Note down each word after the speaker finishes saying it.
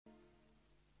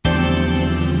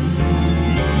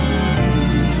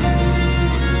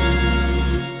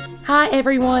Hi,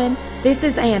 everyone. This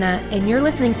is Anna, and you're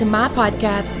listening to my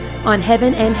podcast on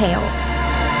Heaven and Hell.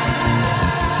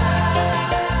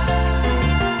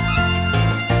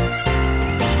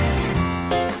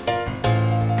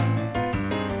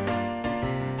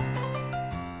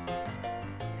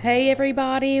 Hey,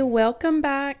 everybody. Welcome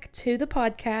back to the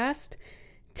podcast.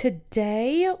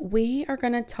 Today, we are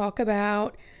going to talk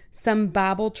about some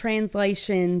Bible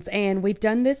translations, and we've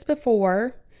done this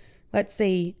before. Let's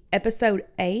see, episode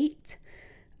 8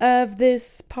 of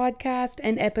this podcast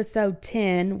and episode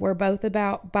 10 were both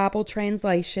about Bible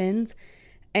translations.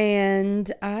 And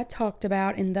I talked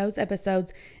about in those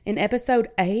episodes, in episode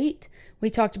 8, we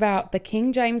talked about the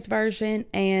King James Version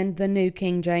and the New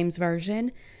King James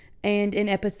Version. And in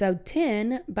episode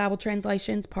 10, Bible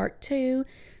Translations Part 2,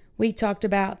 we talked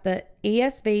about the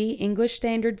ESV, English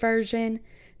Standard Version,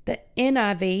 the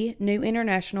NIV, New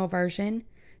International Version,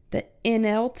 the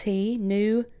NLT,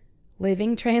 New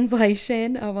Living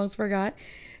Translation, almost forgot,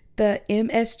 the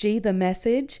MSG, the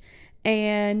Message,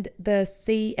 and the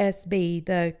CSB,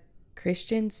 the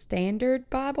Christian Standard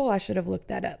Bible. I should have looked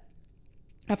that up.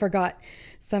 I forgot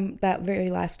that very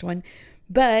last one.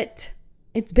 But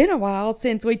it's been a while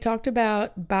since we talked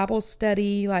about Bible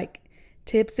study, like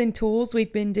tips and tools.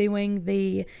 We've been doing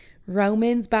the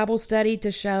Romans Bible study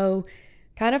to show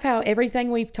kind of how everything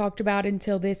we've talked about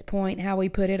until this point, how we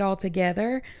put it all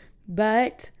together.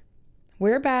 But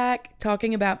we're back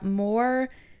talking about more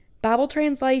Bible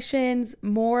translations,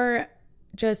 more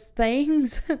just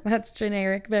things, that's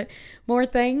generic, but more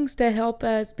things to help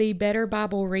us be better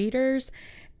Bible readers.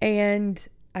 And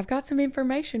I've got some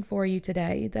information for you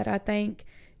today that I think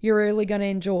you're really going to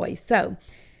enjoy. So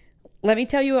let me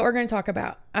tell you what we're going to talk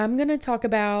about. I'm going to talk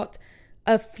about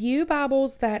a few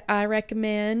Bibles that I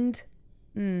recommend.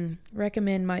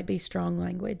 Recommend might be strong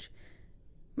language.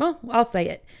 Well, I'll say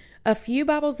it. A few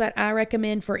Bibles that I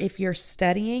recommend for if you're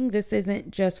studying. This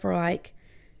isn't just for like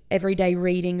everyday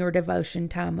reading or devotion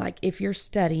time, like if you're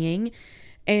studying.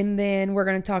 And then we're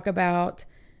going to talk about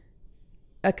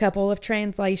a couple of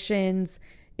translations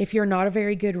if you're not a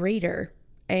very good reader.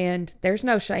 And there's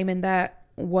no shame in that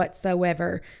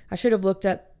whatsoever. I should have looked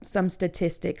up some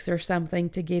statistics or something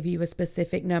to give you a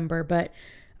specific number, but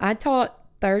I taught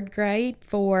third grade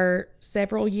for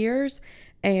several years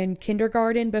and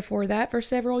kindergarten before that for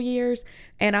several years.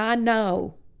 And I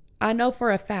know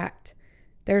for a fact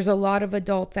there's a lot of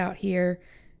adults out here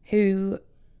who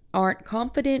aren't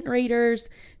confident readers,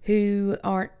 who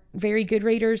aren't very good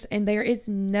readers, and there is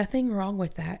nothing wrong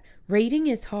with that. Reading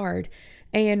is hard,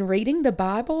 and reading the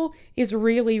Bible is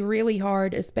really, really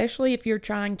hard, especially if you're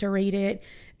trying to read it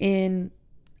in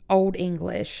Old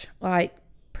English. Like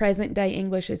present day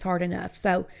English is hard enough.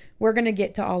 So we're going to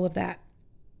get to all of that.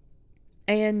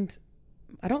 And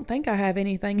I don't think I have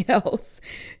anything else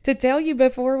to tell you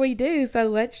before we do. So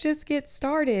let's just get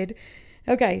started.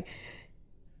 Okay.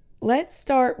 Let's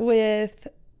start with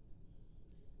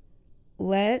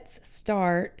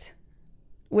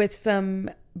some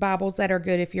Bibles that are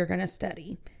good if you're going to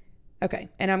study. Okay,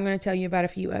 and I'm going to tell you about a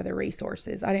few other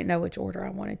resources. I didn't know which order I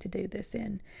wanted to do this in.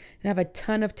 And I have a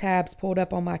ton of tabs pulled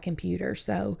up on my computer,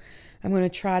 so I'm going to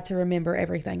try to remember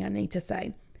everything I need to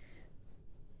say.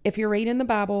 If you're reading the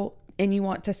Bible and you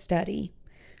want to study,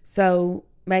 so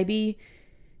maybe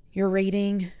you're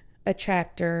reading a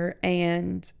chapter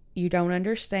and you don't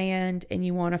understand and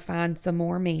you want to find some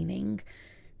more meaning,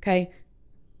 okay?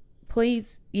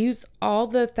 Please use all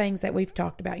the things that we've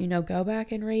talked about. Go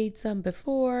back and read some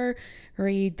before,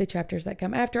 read the chapters that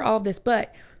come after, all of this.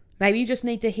 But maybe you just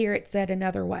need to hear it said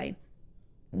another way.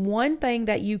 One thing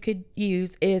that you could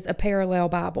use is a parallel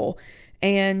Bible.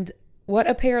 And what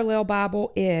a parallel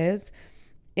Bible is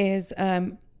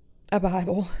a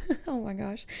Bible. Oh my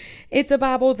gosh. It's a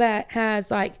Bible that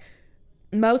has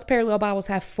most parallel Bibles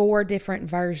have 4 different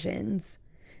versions.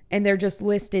 And they're just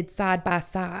listed side by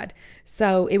side.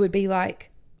 So it would be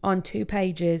like on 2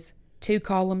 pages, 2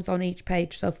 columns on each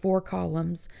page. So 4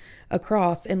 columns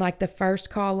across. And like the first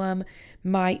column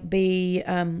might be,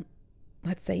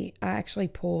 let's see, I actually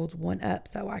pulled one up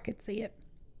so I could see it.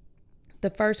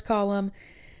 The first column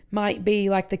might be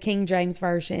like the King James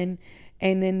Version.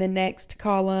 And then the next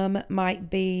column might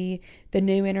be the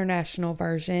New International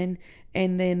Version.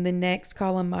 And then the next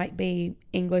column might be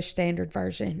English Standard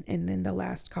Version. And then the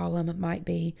last column might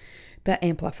be the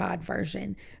Amplified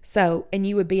Version. So, and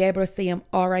you would be able to see them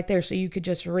all right there. So you could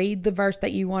just read the verse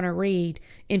that you want to read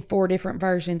in 4 different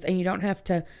versions. And you don't have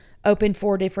to open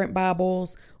 4 different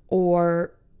Bibles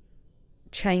or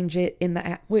change it in the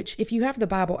app. Which, if you have the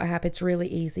Bible app, it's really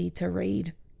easy to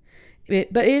read.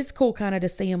 But it is cool kind of to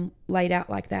see them laid out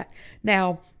like that.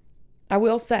 Now, I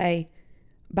will say,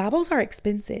 Bibles are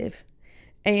expensive.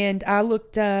 And I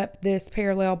looked up this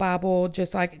parallel Bible,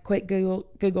 just like a quick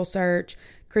Google search,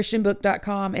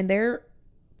 christianbook.com, and they're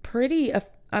pretty,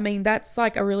 that's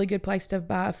like a really good place to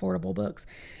buy affordable books.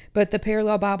 But the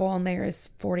parallel Bible on there is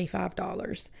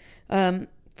 $45,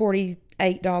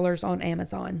 $48 on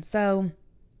Amazon. So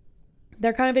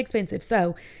they're kind of expensive.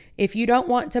 So if you don't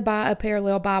want to buy a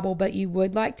parallel Bible, but you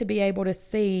would like to be able to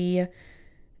see,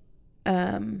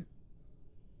 oh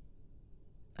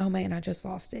man, I just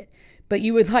lost it. But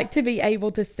you would like to be able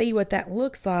to see what that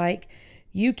looks like,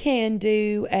 you can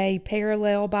do a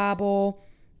parallel Bible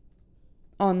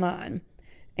online.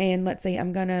 And let's see,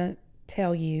 I'm going to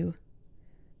tell you,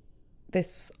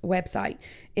 this website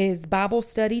is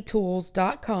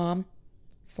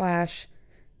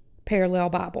BibleStudyTools.com/parallel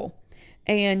Bible.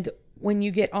 And when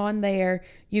you get on there,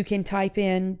 you can type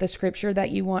in the scripture that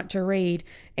you want to read,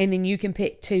 and then you can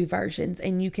pick two versions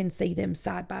and you can see them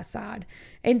side by side.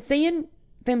 And seeing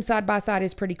them side by side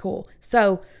is pretty cool.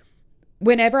 So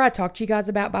whenever I talk to you guys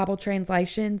about Bible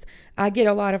translations, I get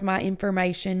a lot of my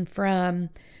information from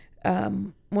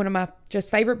one of my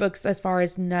just favorite books as far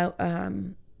as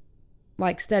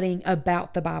like studying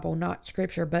about the Bible, not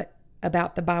scripture, but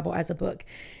about the Bible as a book,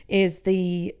 is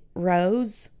the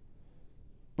Rose.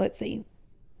 Let's see.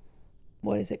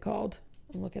 What is it called?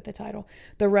 Look at the title.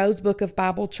 The Rose Book of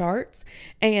Bible Charts.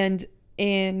 And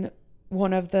in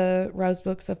one of the Rose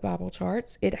Books of Bible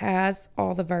Charts, it has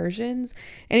all the versions.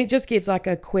 And it just gives like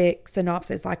a quick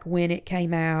synopsis, like when it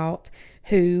came out,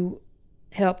 who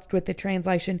helped with the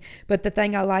translation. But the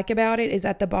thing I like about it is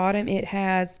at the bottom, it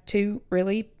has two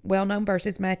really well-known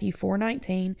verses, Matthew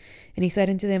 4:19, and he said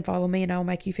unto them, follow me and I will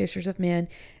make you fishers of men.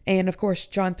 And of course,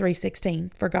 John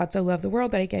 3:16, for God so loved the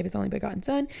world that he gave his only begotten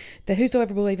son, that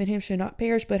whosoever believe in him should not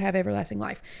perish, but have everlasting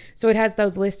life. So it has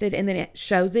those listed, and then it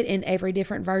shows it in every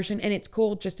different version. And it's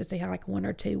cool just to see how like one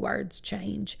or two words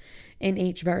change in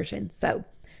each version. So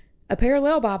a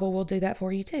parallel Bible will do that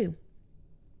for you too.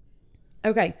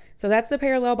 Okay, so that's the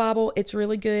parallel Bible. It's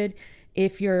really good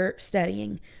if you're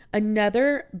studying.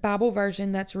 Another Bible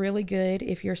version that's really good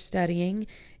if you're studying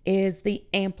is the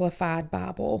Amplified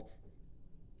Bible.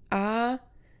 I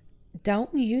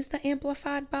don't use the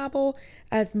Amplified Bible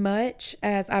as much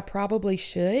as I probably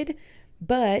should,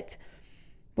 but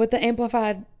what the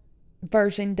Amplified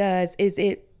version does is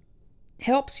it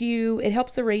helps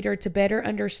the reader to better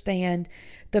understand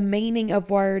the meaning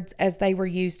of words as they were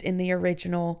used in the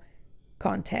original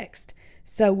context.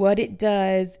 So what it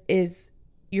does is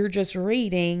you're just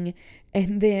reading,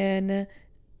 and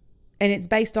it's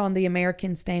based on the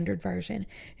American Standard Version.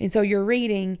 And so you're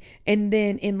reading, and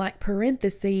then in like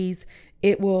parentheses,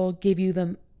 it will give you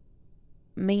the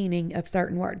meaning of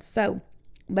certain words. So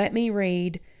let me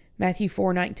read Matthew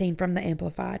 4:19 from the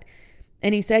Amplified.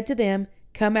 And he said to them,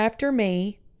 come after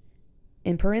me,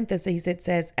 in parentheses it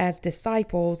says, as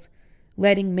disciples,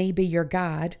 letting me be your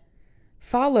guide.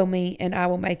 Follow me and I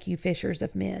will make you fishers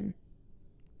of men.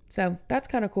 So that's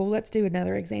kind of cool. Let's do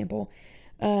another example.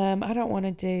 I don't want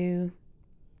to do,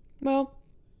 we'll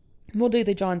do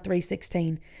the John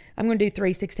 3:16. I'm going to do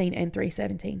 3:16 and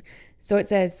 3:17. So it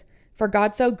says, for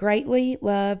God so greatly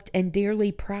loved and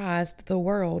dearly prized the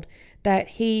world that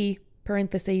he,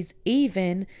 parentheses,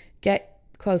 even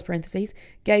close parentheses,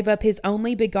 gave up his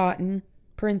only begotten,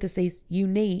 parentheses,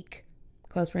 unique,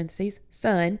 close parentheses,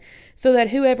 son, so that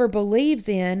whoever believes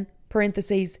in,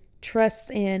 parentheses, trusts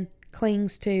in,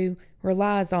 clings to,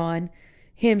 relies on,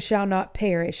 him shall not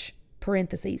perish,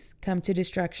 parentheses, come to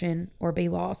destruction or be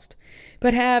lost,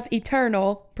 but have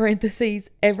eternal, parentheses,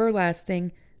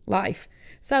 everlasting life.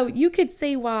 So you could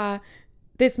see why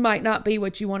this might not be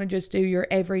what you want to just do your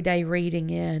everyday reading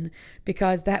in,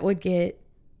 because that would get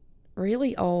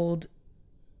really old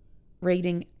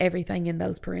reading everything in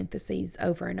those parentheses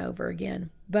over and over again.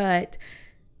 But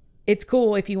it's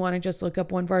cool if you want to just look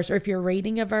up one verse, or if you're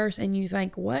reading a verse and you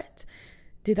think, what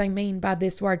do they mean by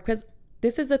this word? Because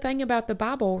this is the thing about the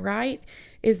Bible, right?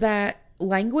 Is that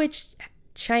language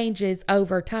changes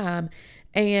over time,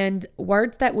 and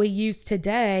words that we use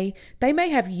today, they may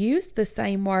have used the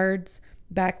same words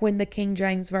back when the King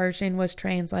James Version was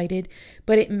translated,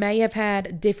 but it may have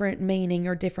had different meaning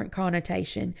or different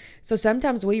connotation. So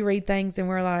sometimes we read things and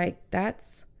we're like,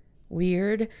 that's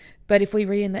weird. But if we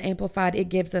read in the Amplified, it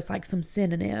gives us like some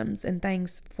synonyms and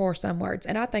things for some words.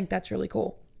 And I think that's really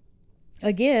cool.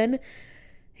 Again,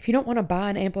 if you don't want to buy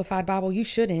an Amplified Bible, you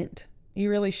shouldn't. You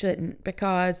really shouldn't,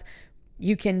 because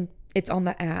it's on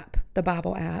the app, the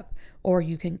Bible app, or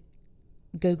you can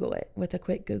Google it with a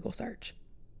quick Google search.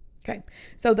 Okay,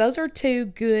 so those are two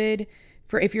good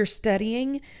for if you're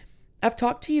studying. I've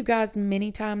talked to you guys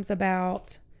many times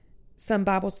about some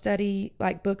Bible study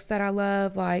like books that I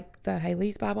love, like the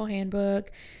Haley's Bible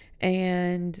Handbook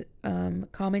and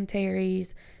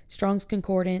commentaries, Strong's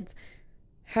Concordance.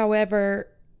 However,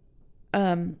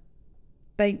 there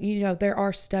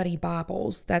are study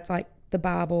Bibles that's like the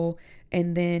Bible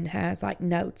and then has like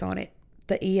notes on it.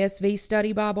 The ESV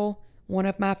Study Bible, one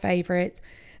of my favorites.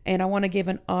 And I want to give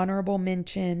an honorable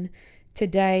mention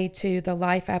today to the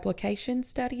Life Application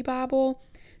Study Bible.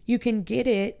 You can get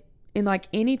it in like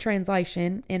any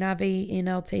translation, NIV,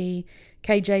 NLT,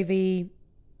 KJV,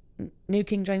 New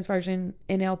King James Version,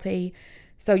 NLT.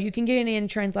 So you can get it in any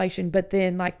translation, but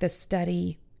then like the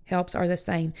study helps are the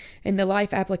same. And the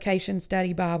Life Application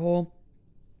Study Bible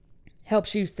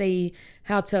helps you see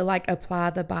how to like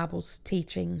apply the Bible's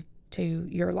teaching to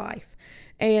your life.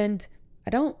 And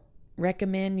I don't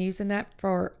recommend using that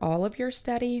for all of your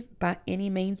study by any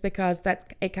means, because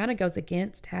it kind of goes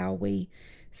against how we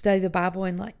study the Bible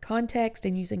in like context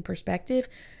and using perspective.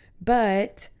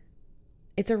 But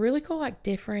it's a really cool, like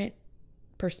different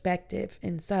perspective.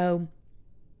 And so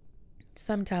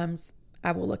sometimes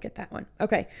I will look at that one.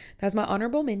 Okay, that's my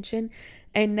honorable mention.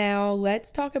 And now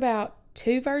let's talk about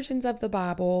two versions of the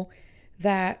Bible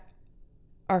that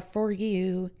are for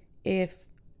you if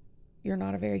you're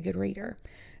not a very good reader.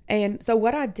 And so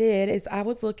what I did is I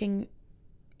was looking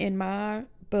in my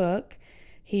book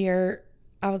here.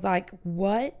 I was like,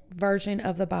 what version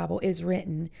of the Bible is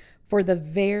written for the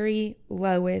very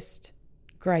lowest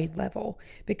grade level?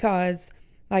 Because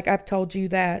like I've told you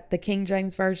that the King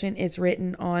James Version is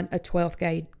written on a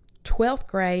 12th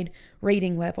grade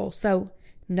reading level. So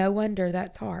no wonder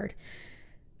that's hard.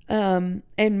 And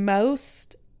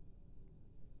most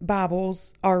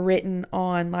Bibles are written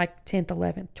on like 10th,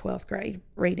 11th, 12th grade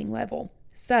reading level.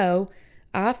 So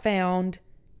I found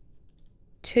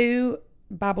two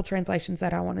Bible translations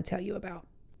that I want to tell you about.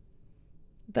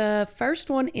 The first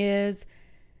one is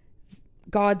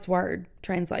God's Word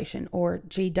translation, or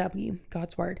GW,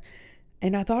 God's Word.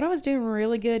 And I thought I was doing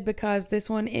really good because this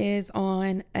one is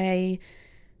on a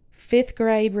 5th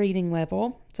grade reading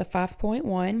level. It's a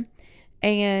 5.1,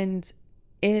 and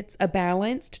it's a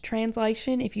balanced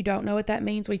translation. If you don't know what that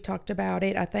means, we talked about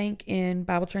it, I think, in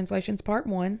Bible Translations Part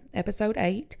 1, Episode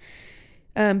 8.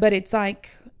 But it's like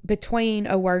between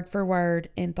a word for word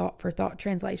and thought for thought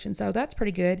translation. So that's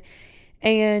pretty good.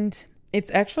 And it's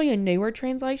actually a newer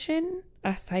translation.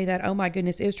 I say that, oh my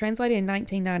goodness, it was translated in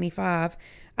 1995.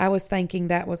 I was thinking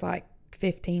that was like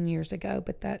 15 years ago,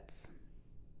 but that's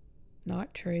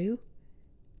not true.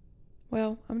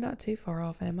 Well, I'm not too far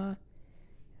off, am I?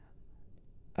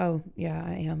 Oh, yeah,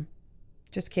 I am.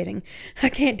 Just kidding. I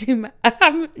can't do math.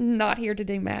 I'm not here to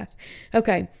do math.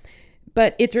 Okay.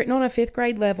 But it's written on a 5th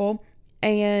grade level,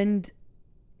 and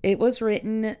it was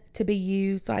written to be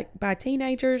used like by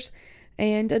teenagers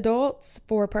and adults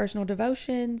for personal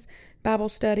devotions, Bible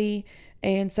study.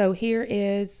 And so here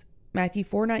is Matthew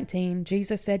 4:19.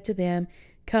 Jesus said to them,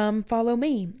 "Come, follow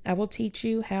me. I will teach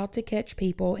you how to catch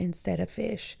people instead of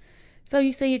fish." So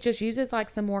you see, it just uses like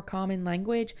some more common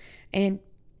language, and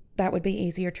that would be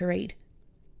easier to read.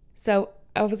 So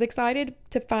I was excited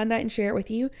to find that and share it with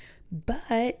you,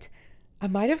 but I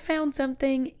might have found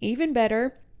something even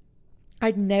better.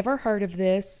 I'd never heard of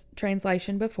this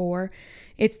translation before.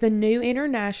 It's the New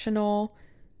International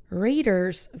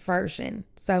Reader's Version.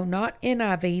 So not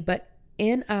NIV, but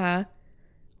NI,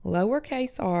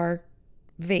 lowercase r,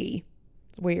 V.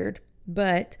 It's weird,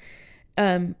 but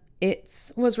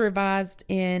it was revised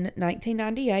in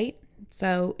 1998,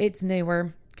 so it's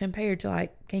newer compared to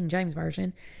like King James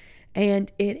Version,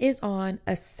 and it is on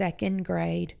a 2nd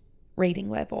grade reading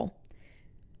level.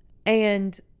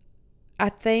 And I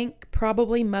think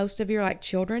probably most of your like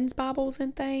children's Bibles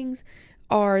and things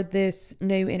are this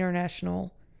New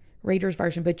International Reader's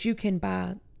Version, but you can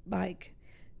buy like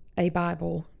a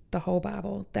Bible, the whole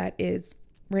Bible that is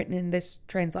written in this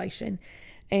translation.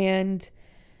 And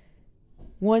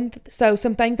so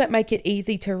some things that make it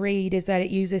easy to read is that it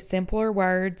uses simpler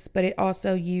words, but it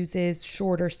also uses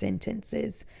shorter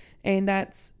sentences, and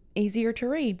that's easier to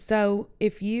read. So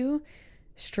if you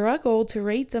struggle to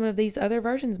read some of these other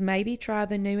versions, maybe try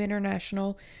the New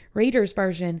International Reader's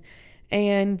Version.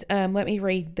 And let me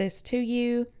read this to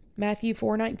you. Matthew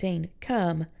 4:19.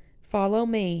 "Come, follow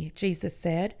me," Jesus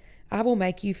said. "I will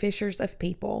make you fishers of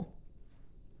people."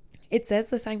 It says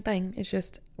the same thing. It's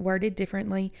just worded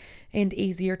differently and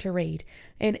easier to read.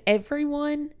 And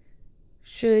everyone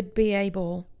should be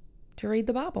able to read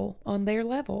the Bible on their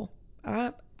level.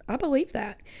 I believe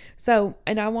that. So,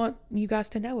 and I want you guys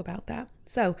to know about that.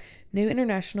 So, New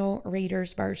International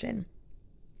Reader's Version.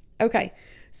 Okay,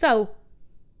 so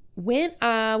when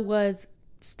I was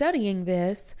studying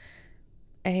this,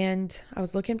 And I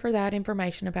was looking for that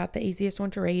information about the easiest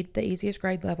one to read, the easiest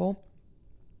grade level.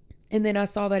 And then I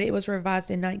saw that it was revised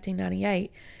in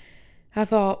 1998. I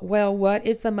thought, well, what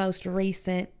is the most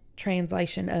recent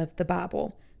translation of the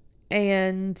Bible?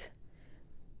 And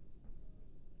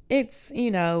it's,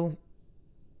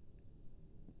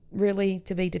 really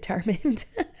to be determined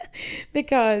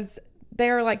because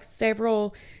there are like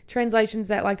several translations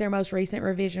that like their most recent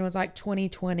revision was like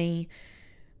 2020,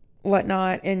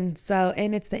 whatnot. And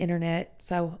it's the internet.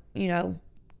 So,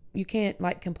 you can't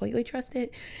like completely trust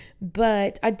it.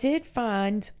 But I did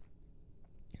find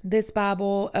this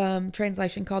Bible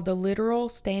translation called the Literal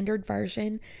Standard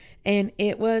Version. And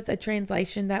it was a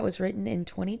translation that was written in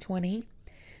 2020,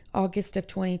 August of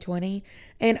 2020.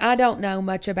 And I don't know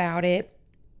much about it.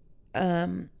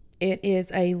 It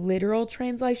is a literal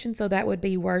translation, so that would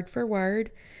be word for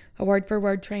word, a word for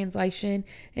word translation.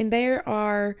 And there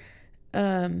are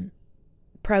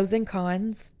pros and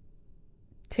cons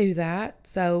to that.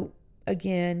 So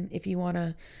again, if you want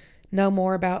to know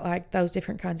more about like those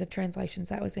different kinds of translations,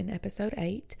 that was in episode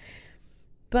 8.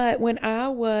 But when I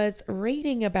was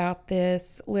reading about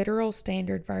this literal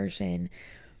standard version,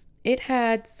 the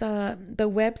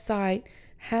website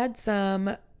had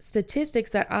some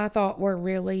statistics that I thought were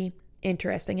really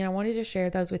interesting, and I wanted to share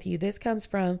those with you. This comes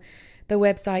from the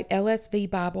website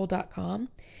lsvbible.com,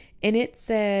 and it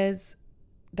says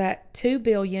that 2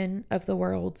 billion of the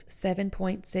world's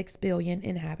 7.6 billion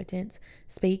inhabitants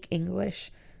speak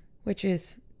English, which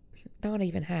is not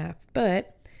even half.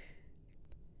 But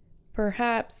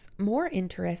perhaps more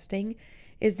interesting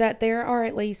is that there are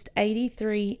at least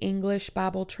 83 English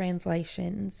Bible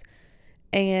translations,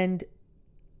 and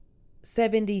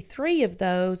 73 of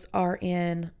those are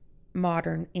in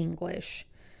modern English.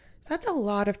 So that's a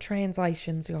lot of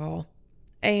translations, y'all.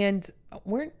 And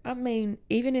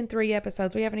even in 3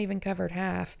 episodes, we haven't even covered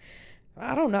half.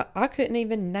 I don't know. I couldn't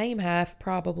even name half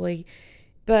probably.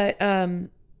 But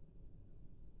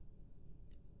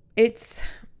it's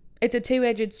a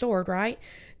two-edged sword, right?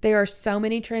 There are so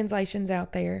many translations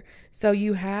out there. So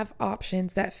you have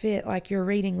options that fit like your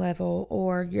reading level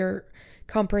or your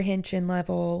comprehension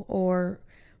level or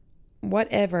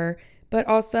whatever. But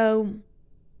also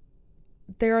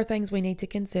there are things we need to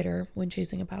consider when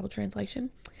choosing a Bible translation.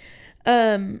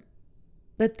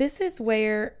 But this is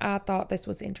where I thought this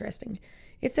was interesting.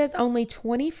 It says only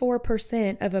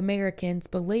 24% of Americans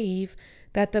believe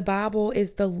that the Bible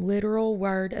is the literal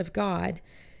word of God.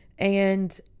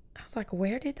 And I was like,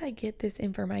 where did they get this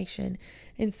information?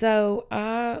 And so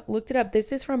I looked it up.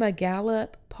 This is from a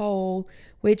Gallup poll,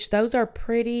 which those are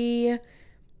pretty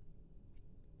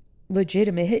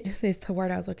legitimate, is the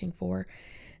word I was looking for.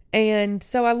 And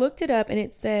so I looked it up, and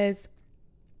it says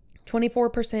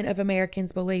 24% of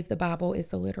Americans believe the Bible is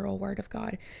the literal word of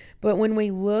God. But when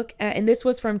we look at, and this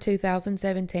was from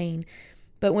 2017,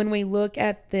 but when we look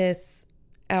at this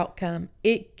outcome,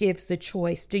 it gives the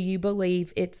choice. Do you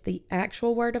believe it's the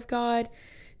actual word of God?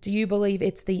 Do you believe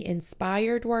it's the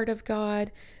inspired word of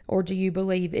God? Or do you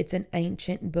believe it's an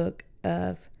ancient book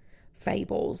of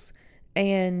fables?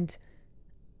 And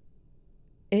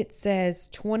it says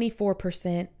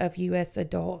 24% of U.S.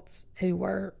 adults who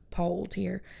were polled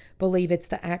here believe it's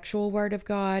the actual word of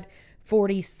God.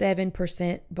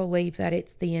 47% believe that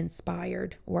it's the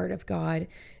inspired word of God.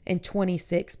 And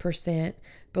 26%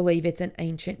 believe it's an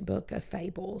ancient book of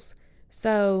fables.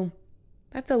 So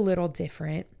that's a little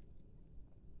different.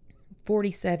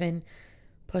 47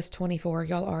 plus 24,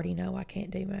 y'all already know I can't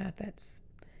do math.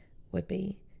 Would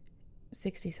be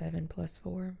 67 plus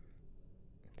 4.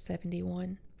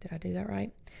 71. Did I do that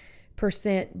right?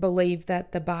 Percent believe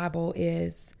that the Bible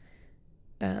is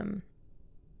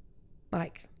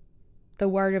like the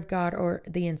word of God or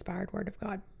the inspired word of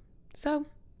God. So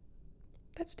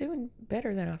that's doing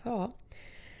better than I thought.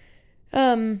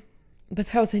 But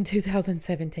that was in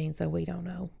 2017, so we don't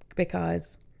know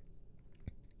because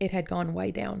it had gone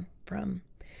way down from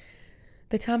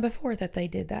the time before that they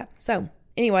did that. So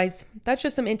anyways, that's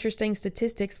just some interesting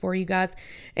statistics for you guys.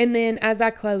 And then as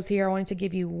I close here, I wanted to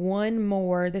give you one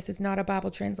more. This is not a Bible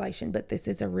translation, but this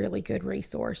is a really good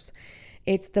resource.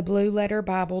 It's the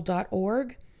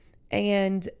blueletterbible.org.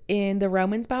 And in the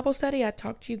Romans Bible study, I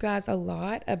talked to you guys a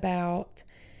lot about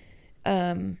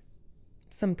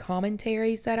some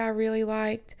commentaries that I really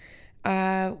liked.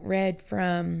 I read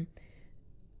from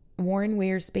Warren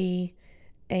Wiersbe,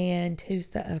 and who's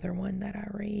the other one that I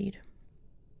read?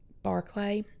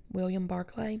 William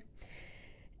Barclay.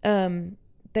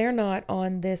 They're not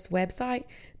on this website,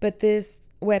 but this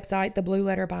website, the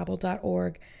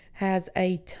blueletterbible.org, has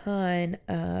a ton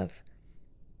of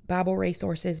Bible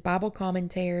resources, Bible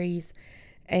commentaries,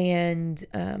 and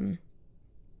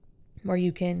where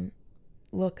you can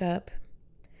look up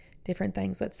different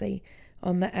things. Let's see,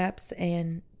 on the apps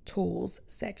and tools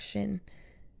section,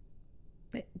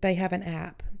 they have an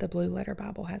app. The Blue Letter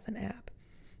Bible has an app.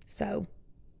 So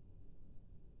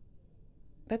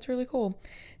that's really cool.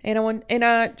 And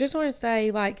I just want to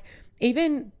say, like,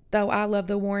 even though I love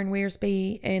the Warren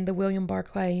Wiersbe and the William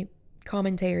Barclay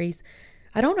commentaries,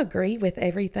 I don't agree with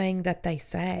everything that they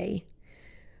say.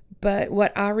 But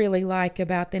what I really like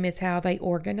about them is how they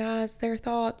organize their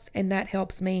thoughts, and that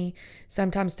helps me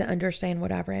sometimes to understand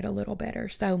what I've read a little better.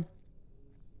 So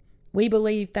we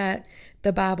believe that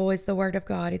the Bible is the Word of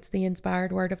God. It's the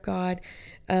inspired Word of God.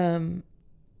 And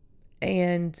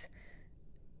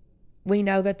we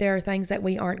know that there are things that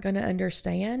we aren't going to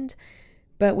understand,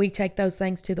 but we take those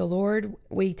things to the Lord.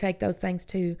 We take those things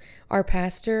to our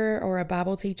pastor or a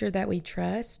Bible teacher that we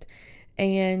trust.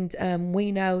 And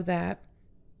we know that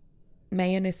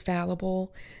man is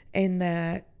fallible, and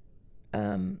that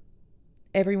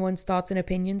everyone's thoughts and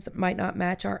opinions might not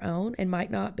match our own and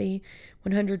might not be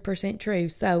 100% true.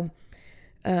 So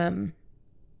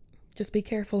just be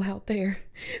careful out there.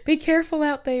 Be careful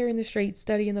out there in the streets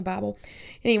studying the Bible.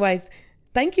 Anyways,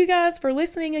 thank you guys for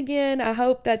listening again. I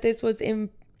hope that this was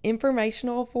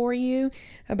informational for you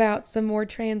about some more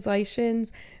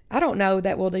translations. I don't know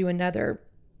that we'll do another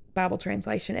Bible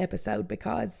translation episode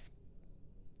because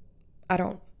I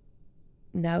don't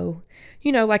know,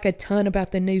 like a ton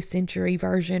about the New Century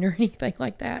Version or anything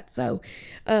like that. So,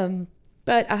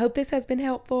 but I hope this has been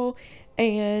helpful,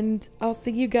 and I'll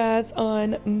see you guys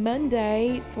on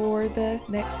Monday for the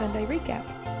next Sunday recap.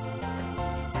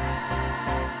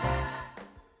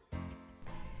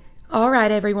 All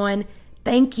right, everyone.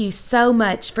 Thank you so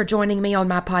much for joining me on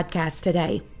my podcast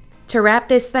today. To wrap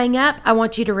this thing up, I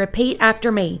want you to repeat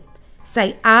after me.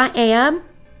 Say, I am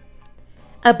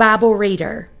a Bible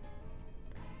reader.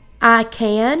 I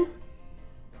can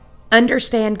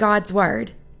understand God's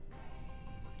Word.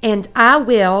 And I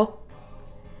will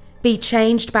be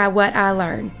changed by what I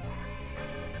learn.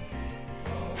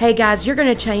 Hey guys, you're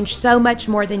going to change so much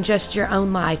more than just your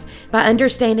own life. By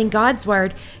understanding God's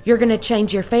Word, you're going to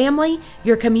change your family,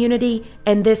 your community,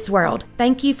 and this world.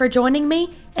 Thank you for joining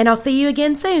me, and I'll see you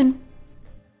again soon.